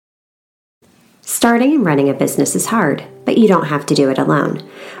Starting and running a business is hard, but you don't have to do it alone.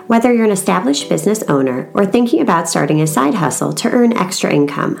 Whether you're an established business owner or thinking about starting a side hustle to earn extra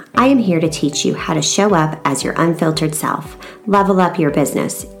income, I am here to teach you how to show up as your unfiltered self, level up your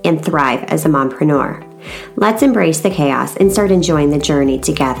business, and thrive as a mompreneur. Let's embrace the chaos and start enjoying the journey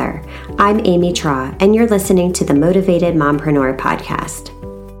together. I'm Amy Traw, and you're listening to the Motivated Mompreneur Podcast.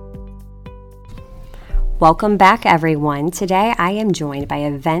 Welcome back, everyone. Today, I am joined by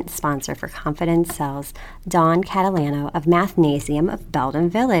event sponsor for Confidence Sells, Dawn Catalano of Mathnasium of Belden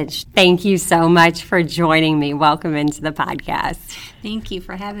Village. Thank you so much for joining me. Welcome into the podcast. Thank you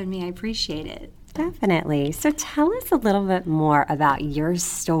for having me. I appreciate it. Definitely. So tell us a little bit more about your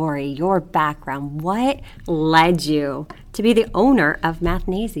story, your background. What led you to be the owner of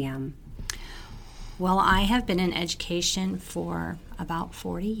Mathnasium? Well, I have been in education for about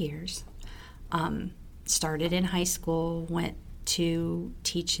 40 years. Started in high school, went to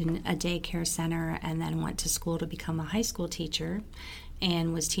teach in a daycare center, and then went to school to become a high school teacher,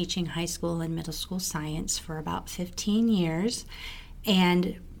 and was teaching high school and middle school science for about 15 years,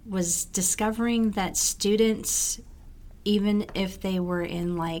 and was discovering that students, even if they were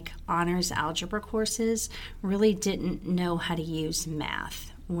in like honors algebra courses, really didn't know how to use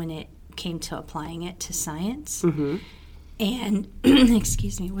math when it came to applying it to science. Mm-hmm. And,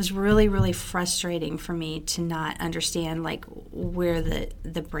 it was really, really frustrating for me to not understand, like, where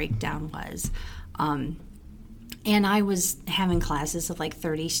the breakdown was. And I was having classes of, like,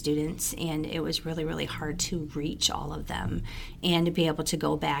 30 students, and it was really, really hard to reach all of them and to be able to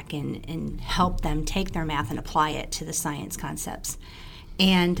go back and help them take their math and apply it to the science concepts.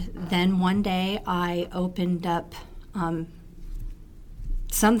 And then one day I opened up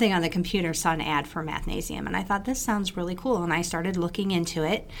something on the computer, saw an ad for Mathnasium, and I thought, this sounds really cool, and I started looking into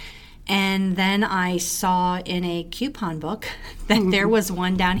it. And then I saw in a coupon book that there was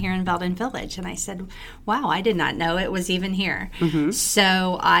one down here in Belden Village, and I said, wow, I did not know it was even here. Mm-hmm.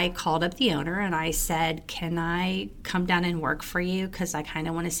 So I called up the owner and I said, can I come down and work for you, because I kind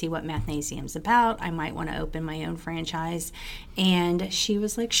of want to see what Mathnasium's about. I might want to open my own franchise. And she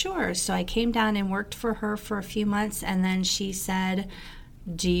was like, sure. So I came down and worked for her for a few months, and then she said,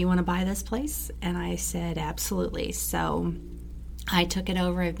 do you want to buy this place? And I said, absolutely. So I took it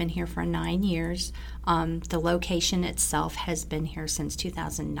over. I've been here for 9 years. The location itself has been here since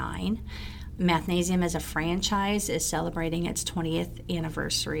 2009. Mathnasium as a franchise is celebrating its 20th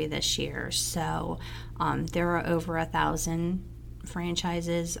anniversary this year. So there are over 1,000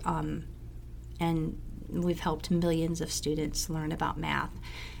 franchises, and we've helped millions of students learn about math.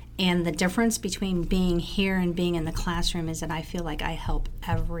 And the difference between being here and being in the classroom is that I feel like I help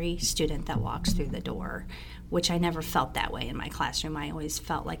every student that walks through the door, which I never felt that way in my classroom. I always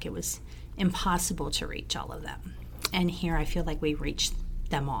felt like it was impossible to reach all of them. And here I feel like we reach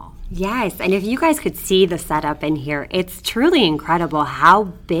them all. Yes, and if you guys could see the setup in here, it's truly incredible how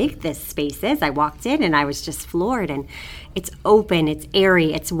big this space is. I walked in and I was just floored, and it's open, it's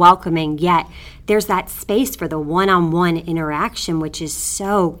airy, it's welcoming, yet there's that space for the one-on-one interaction, which is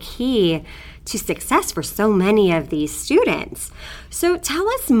so key to success for so many of these students. So tell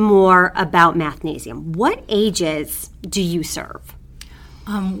us more about Mathnasium. What ages do you serve?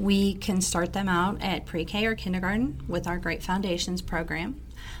 We can start them out at pre-K or kindergarten with our Great Foundations program.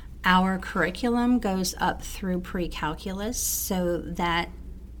 Our curriculum goes up through pre-calculus, so that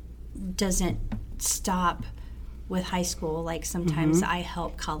doesn't stop with high school. Like sometimes I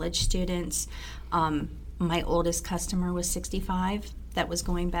help college students. My oldest customer was 65 that was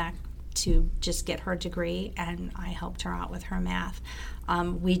going back to just get her degree, and I helped her out with her math.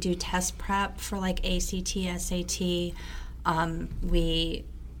 We do test prep for like ACT, SAT. We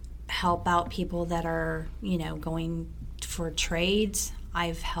help out people that are, going for trades.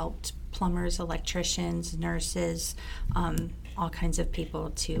 I've helped plumbers, electricians, nurses, all kinds of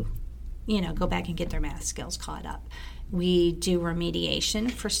people to, go back and get their math skills caught up. We do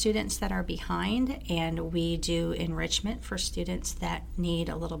remediation for students that are behind, and we do enrichment for students that need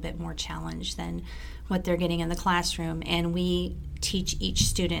a little bit more challenge than what they're getting in the classroom. And we teach each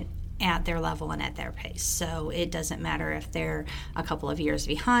student at their level and at their pace. So it doesn't matter if they're a couple of years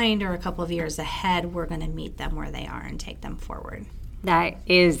behind or a couple of years ahead, we're going to meet them where they are and take them forward. That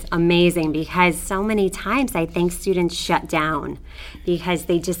is amazing, because so many times I think students shut down because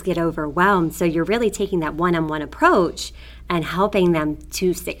they just get overwhelmed. So you're really taking that one-on-one approach and helping them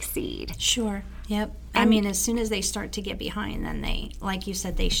to succeed. Sure. Yep. I mean, as soon as they start to get behind, then they, like you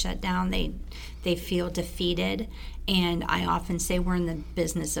said, they shut down. They feel defeated. And I often say we're in the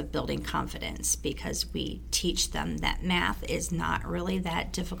business of building confidence, because we teach them that math is not really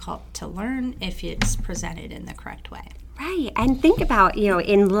that difficult to learn if it's presented in the correct way. Right. And think about,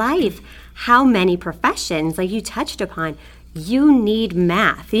 in life, how many professions, like you touched upon, you need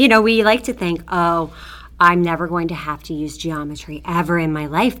math. We like to think, oh, I'm never going to have to use geometry ever in my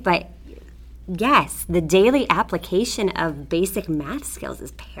life. But yes, the daily application of basic math skills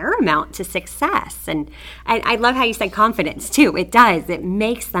is paramount to success. And I love how you said confidence, too. It does. It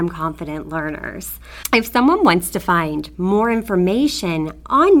makes them confident learners. If someone wants to find more information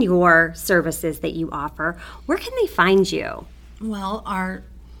on your services that you offer, where can they find you? Well, our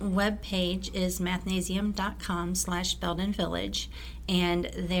webpage is mathnasium.com/Belden Village, and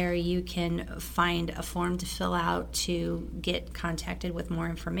there you can find a form to fill out to get contacted with more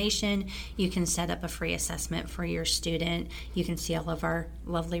information. You can set up a free assessment for your student. You can see all of our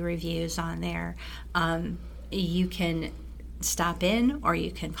lovely reviews on there. You can stop in, or you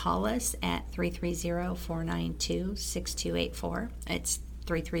can call us at 330-492-6284. It's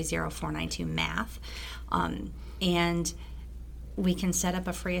 330-492-MATH. And we can set up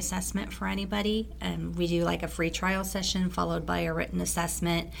a free assessment for anybody, and we do like a free trial session followed by a written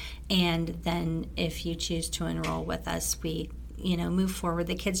assessment. And then if you choose to enroll with us, we move forward.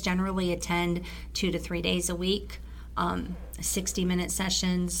 The kids generally attend 2 to 3 days a week, 60-minute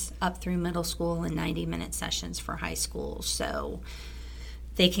sessions up through middle school and 90-minute sessions for high school. So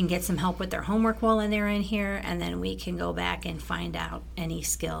they can get some help with their homework while they're in here, and then we can go back and find out any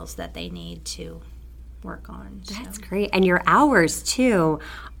skills that they need to work on. That's great. And your hours, too,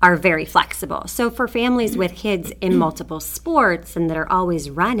 are very flexible. So for families with kids in multiple sports and that are always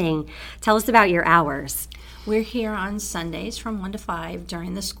running, tell us about your hours. We're here on Sundays from 1 to 5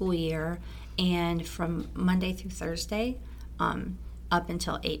 during the school year, and from Monday through Thursday up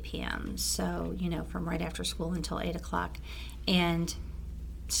until 8 p.m. So, from right after school until 8 o'clock. And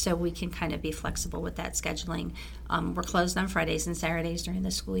so we can kind of be flexible with that scheduling. We're closed on Fridays and Saturdays during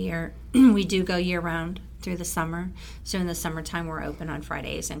the school year. We do go year-round through the summer. So in the summertime, we're open on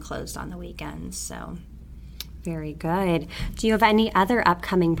Fridays and closed on the weekends. So very good. Do you have any other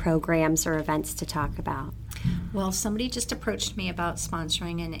upcoming programs or events to talk about? Well, somebody just approached me about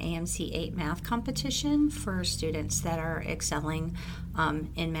sponsoring an AMC 8 math competition for students that are excelling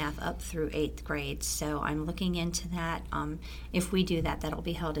in math up through 8th grade. So I'm looking into that. If we do that, that'll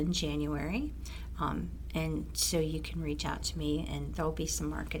be held in January. And so you can reach out to me, and there'll be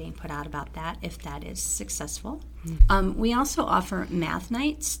some marketing put out about that if that is successful. We also offer math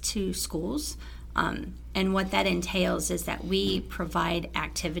nights to schools. And what that entails is that we provide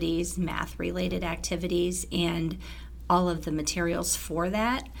activities, math-related activities, and all of the materials for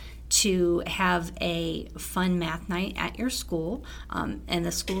that to have a fun math night at your school. And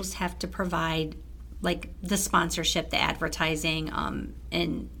the schools have to provide like the sponsorship, the advertising,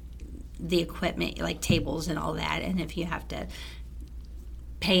 and the equipment, like tables and all that. And if you have to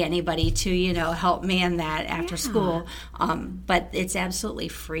pay anybody to, help man that after school. But it's absolutely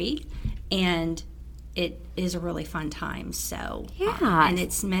free, and it is a really fun time. So, and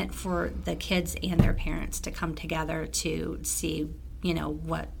it's meant for the kids and their parents to come together to see,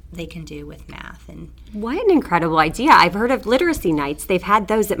 what they can do with math. And what an incredible idea. I've heard of literacy nights. They've had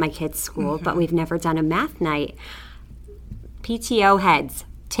those at my kids' school, but we've never done a math night. PTO heads,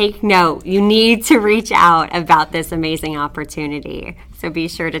 take note. You need to reach out about this amazing opportunity. So be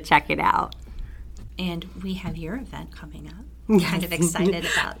sure to check it out. And we have your event coming up. Kind of excited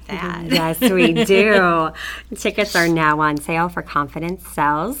about that. Yes, we do. Tickets are now on sale for Confidence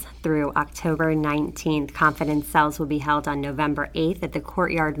Cells through October 19th. Confidence Cells will be held on November 8th at the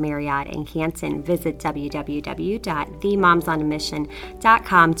Courtyard Marriott in Canton. Visit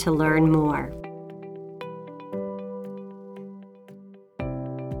www.themomsonamission.com to learn more.